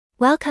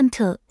Welcome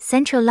to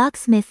Central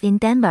Locksmith in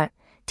Denver.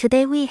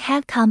 Today we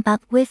have come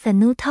up with a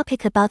new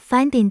topic about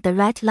finding the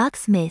right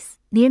locksmith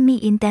near me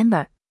in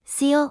Denver.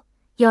 CO,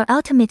 your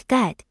ultimate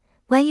guide.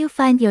 When you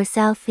find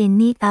yourself in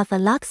need of a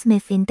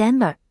locksmith in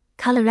Denver,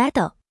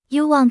 Colorado,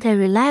 you want a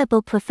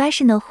reliable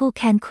professional who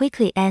can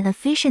quickly and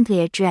efficiently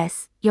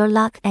address your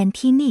lock and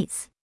key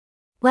needs.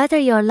 Whether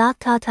you're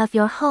locked out of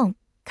your home,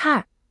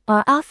 car,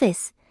 or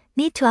office,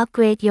 need to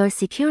upgrade your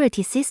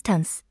security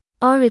systems,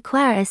 or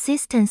require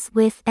assistance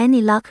with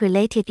any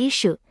lock-related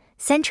issue,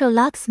 Central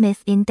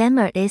Locksmith in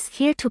Denver is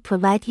here to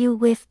provide you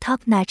with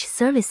top-notch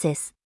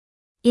services.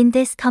 In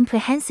this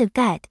comprehensive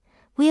guide,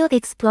 we'll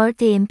explore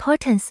the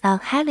importance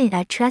of having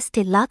a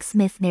trusted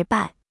locksmith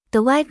nearby,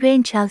 the wide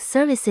range of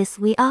services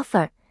we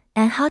offer,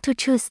 and how to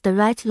choose the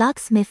right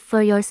locksmith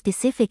for your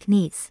specific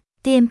needs.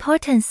 The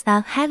importance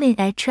of having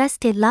a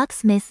trusted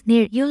locksmith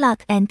near you.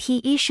 Lock and key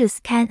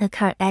issues can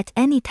occur at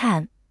any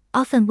time,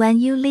 often when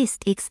you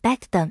least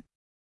expect them.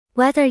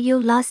 Whether you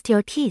lost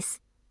your keys,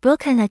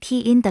 broken a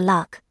key in the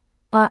lock,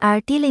 or are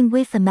dealing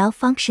with a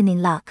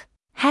malfunctioning lock,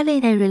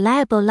 having a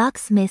reliable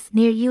locksmith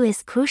near you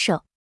is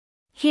crucial.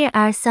 Here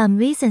are some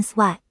reasons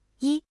why.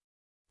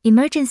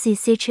 Emergency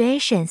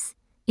situations.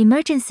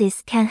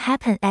 Emergencies can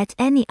happen at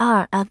any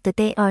hour of the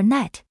day or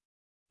night.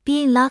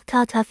 Being locked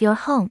out of your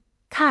home,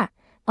 car,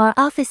 or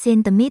office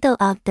in the middle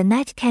of the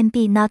night can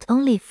be not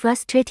only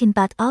frustrating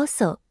but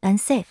also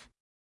unsafe.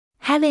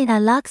 Having a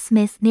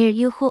locksmith near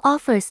you who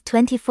offers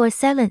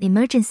 24/7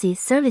 emergency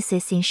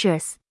services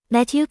ensures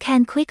that you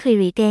can quickly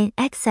regain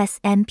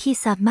access and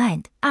peace of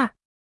mind.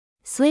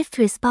 Swift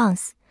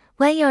response.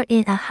 When you're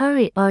in a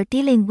hurry or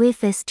dealing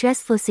with a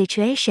stressful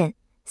situation,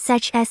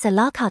 such as a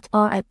lockout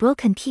or a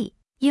broken key,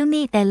 you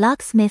need a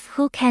locksmith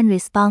who can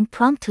respond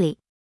promptly.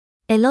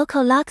 A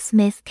local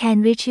locksmith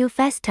can reach you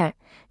faster,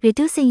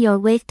 reducing your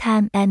wait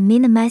time and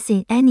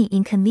minimizing any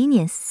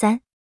inconvenience.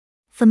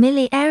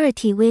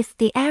 Familiarity with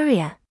the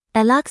area.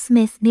 A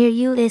locksmith near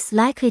you is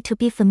likely to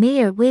be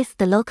familiar with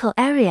the local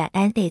area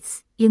and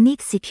its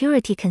unique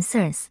security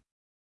concerns.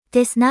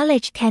 This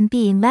knowledge can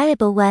be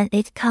invaluable when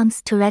it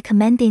comes to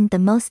recommending the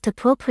most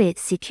appropriate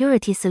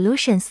security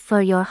solutions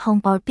for your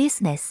home or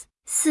business.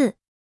 4.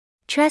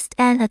 Trust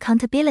and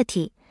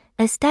accountability.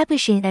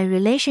 Establishing a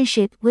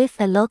relationship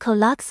with a local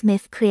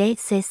locksmith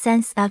creates a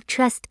sense of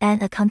trust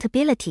and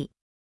accountability.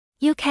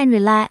 You can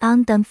rely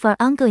on them for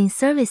ongoing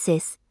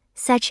services,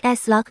 such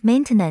as lock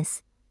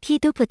maintenance, key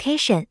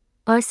duplication,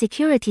 or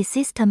security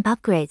system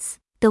upgrades.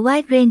 The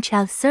wide range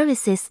of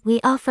services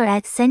we offer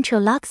at Central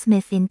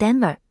Locksmith in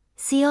Denver,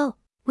 CO.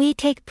 We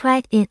take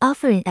pride in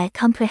offering a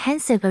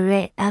comprehensive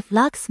array of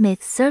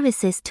locksmith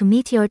services to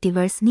meet your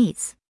diverse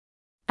needs.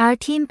 Our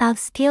team of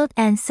skilled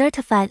and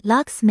certified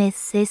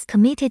locksmiths is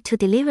committed to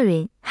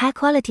delivering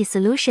high-quality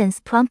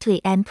solutions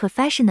promptly and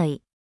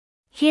professionally.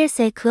 Here's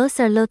a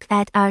closer look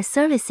at our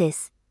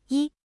services.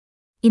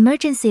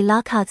 Emergency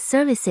lockout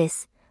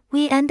services.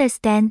 We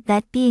understand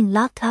that being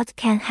locked out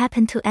can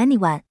happen to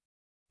anyone.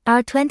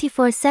 Our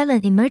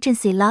 24/7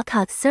 emergency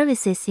lockout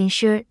services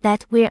ensure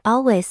that we're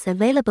always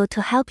available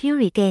to help you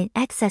regain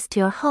access to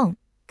your home,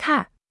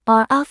 car,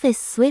 or office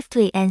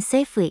swiftly and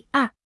safely.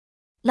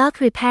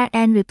 Lock repair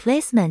and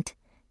replacement.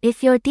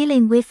 If you're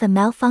dealing with a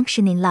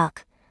malfunctioning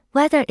lock,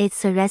 whether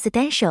it's a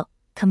residential,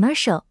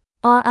 commercial,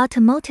 or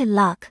automotive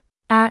lock,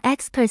 our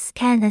experts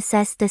can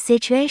assess the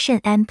situation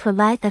and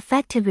provide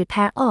effective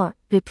repair or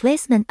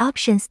replacement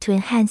options to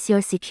enhance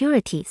your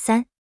security.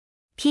 3.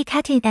 Key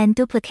cutting and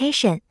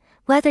duplication.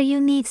 Whether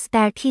you need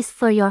spare keys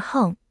for your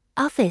home,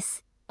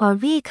 office, or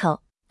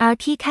vehicle, our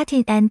key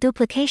cutting and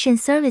duplication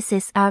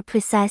services are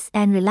precise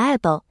and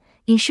reliable,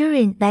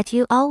 ensuring that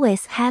you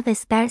always have a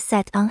spare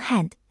set on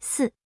hand.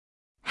 4.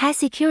 High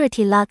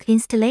security lock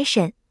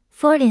installation.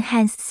 For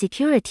enhanced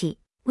security,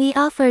 we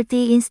offer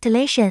the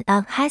installation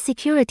of high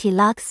security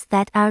locks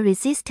that are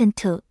resistant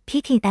to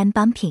picking and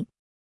bumping.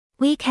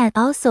 We can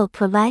also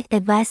provide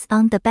advice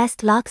on the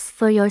best locks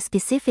for your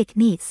specific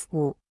needs.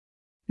 5.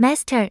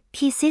 Master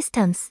key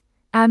systems.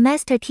 Our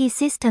master key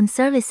system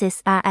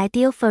services are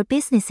ideal for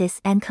businesses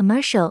and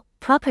commercial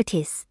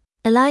properties,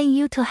 allowing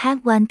you to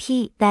have one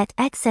key that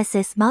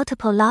accesses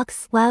multiple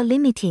locks while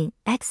limiting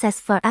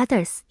access for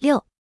others. 6.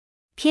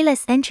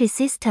 Keyless entry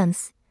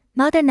systems.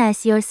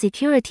 Modernize your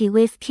security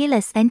with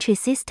keyless entry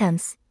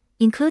systems,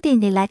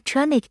 including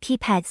electronic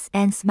keypads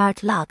and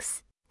smart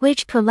locks,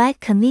 which provide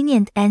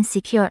convenient and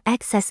secure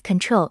access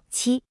control.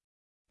 7.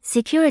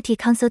 Security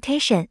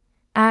consultation.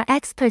 Our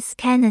experts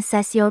can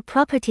assess your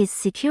property's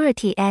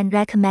security and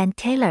recommend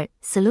tailored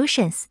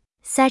solutions,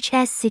 such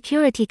as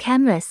security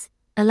cameras,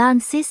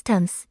 alarm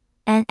systems,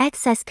 and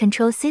access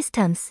control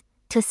systems,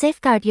 to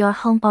safeguard your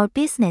home or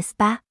business.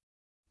 8.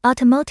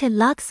 Automotive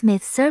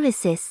locksmith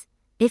services.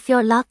 If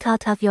you're locked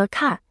out of your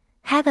car,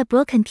 have a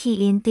broken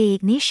key in the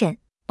ignition,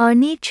 or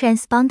need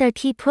transponder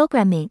key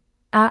programming,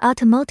 our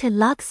automotive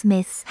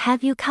locksmiths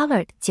have you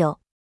covered. 9.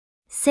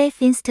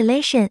 Safe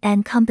installation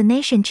and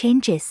combination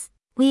changes.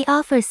 We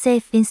offer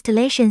safe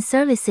installation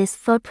services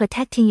for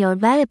protecting your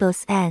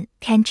valuables and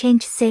can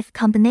change safe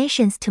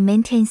combinations to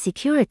maintain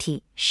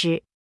security. 10.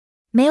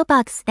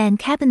 Mailbox and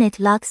cabinet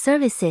lock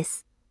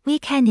services. We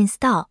can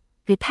install,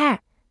 repair,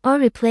 or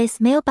replace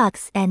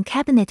mailbox and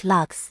cabinet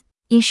locks,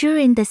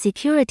 ensuring the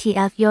security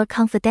of your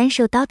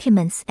confidential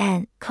documents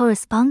and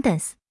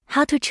correspondence.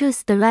 How to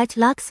choose the right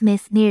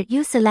locksmith near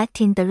you.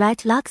 Selecting the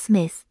right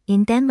locksmith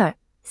in Denver,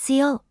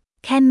 CO,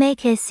 can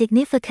make a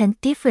significant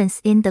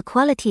difference in the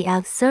quality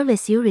of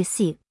service you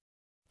receive.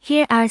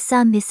 Here are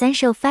some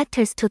essential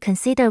factors to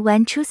consider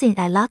when choosing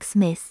a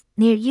locksmith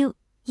near you.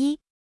 E.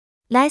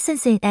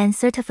 Licensing and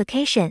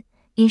certification.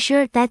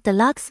 Ensure that the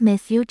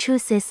locksmith you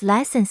choose is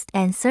licensed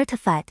and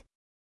certified.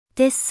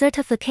 This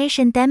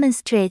certification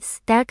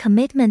demonstrates their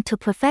commitment to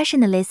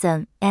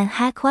professionalism and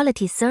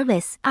high-quality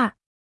service. R.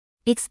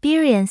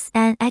 Experience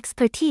and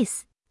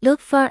expertise. Look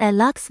for a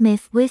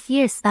locksmith with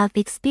years of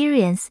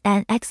experience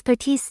and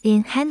expertise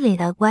in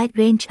handling a wide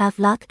range of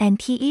lock and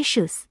key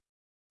issues.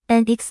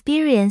 An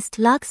experienced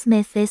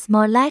locksmith is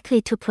more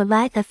likely to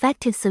provide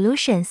effective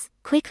solutions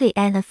quickly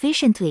and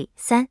efficiently.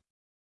 3.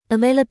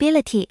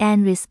 Availability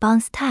and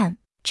response time.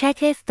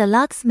 Check if the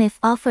locksmith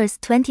offers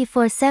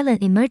 24/7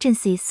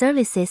 emergency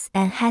services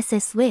and has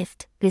a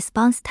swift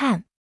response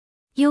time.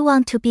 You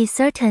want to be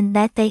certain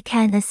that they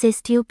can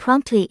assist you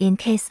promptly in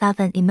case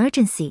of an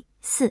emergency.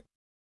 4.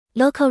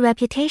 Local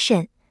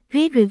reputation.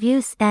 Read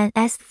reviews and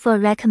ask for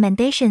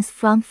recommendations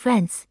from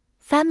friends,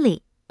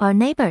 family, or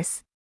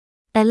neighbors.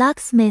 A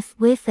locksmith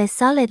with a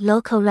solid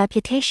local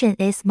reputation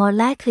is more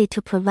likely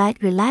to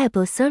provide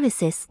reliable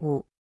services.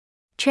 5.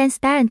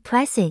 Transparent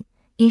pricing.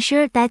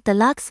 Ensure that the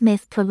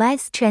locksmith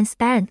provides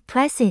transparent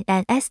pricing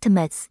and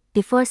estimates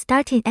before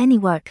starting any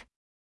work.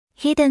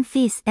 Hidden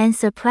fees and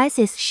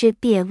surprises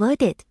should be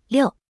avoided.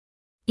 6.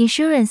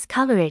 Insurance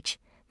coverage.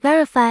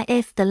 Verify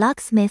if the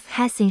locksmith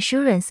has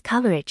insurance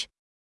coverage.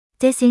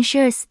 This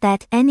ensures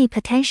that any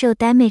potential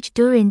damage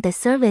during the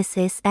service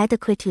is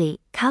adequately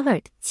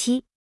covered.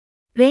 7.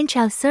 Range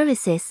of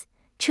services.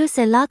 Choose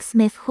a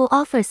locksmith who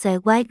offers a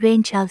wide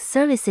range of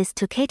services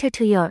to cater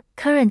to your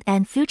current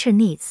and future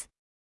needs.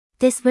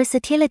 This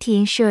versatility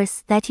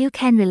ensures that you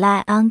can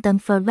rely on them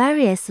for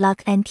various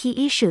lock and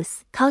key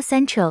issues. Call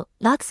Central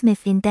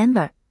Locksmith in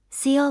Denver,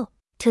 CO.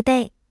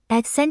 Today,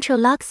 at Central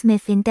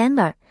Locksmith in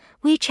Denver,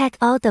 we check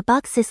all the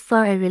boxes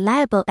for a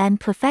reliable and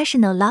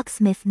professional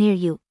locksmith near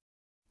you.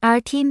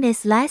 Our team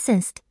is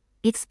licensed,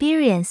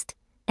 experienced,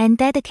 and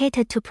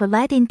dedicated to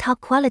providing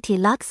top-quality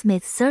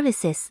locksmith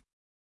services.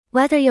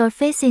 Whether you're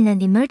facing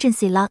an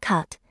emergency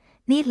lockout,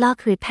 need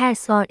lock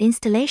repairs or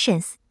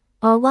installations,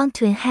 or want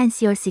to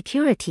enhance your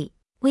security,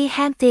 we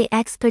have the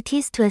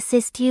expertise to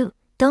assist you.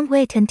 Don't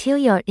wait until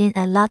you're in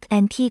a lock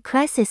and key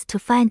crisis to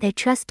find a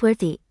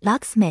trustworthy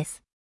locksmith.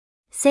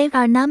 Save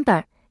our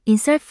number,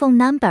 insert phone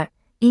number,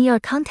 in your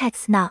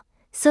contacts now,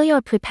 so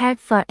you're prepared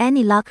for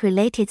any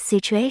lock-related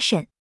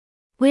situation.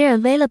 We're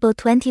available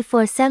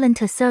 24/7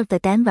 to serve the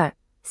Denver,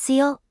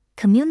 CO,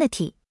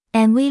 community,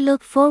 and we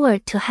look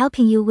forward to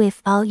helping you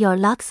with all your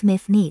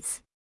locksmith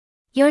needs.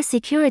 Your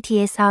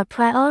security is our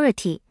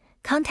priority.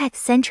 Contact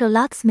Central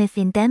Locksmith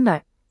in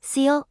Denver,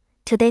 CO,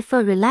 today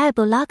for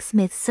reliable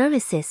locksmith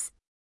services.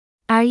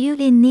 Are you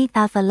in need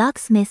of a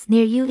locksmith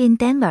near you in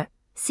Denver,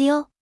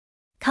 CO?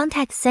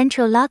 Contact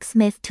Central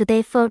Locksmith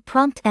today for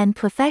prompt and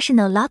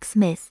professional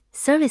locksmith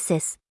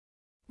services.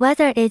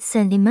 Whether it's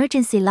an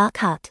emergency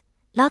lockout,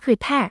 lock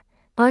repair,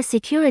 or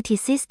security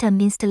system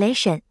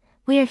installation,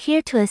 we're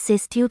here to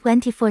assist you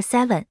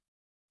 24/7.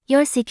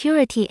 Your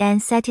security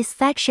and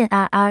satisfaction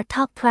are our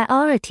top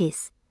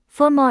priorities.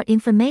 For more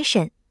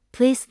information,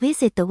 please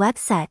visit the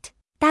website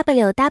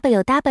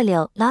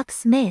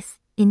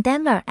www.locksmith.in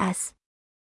Denver.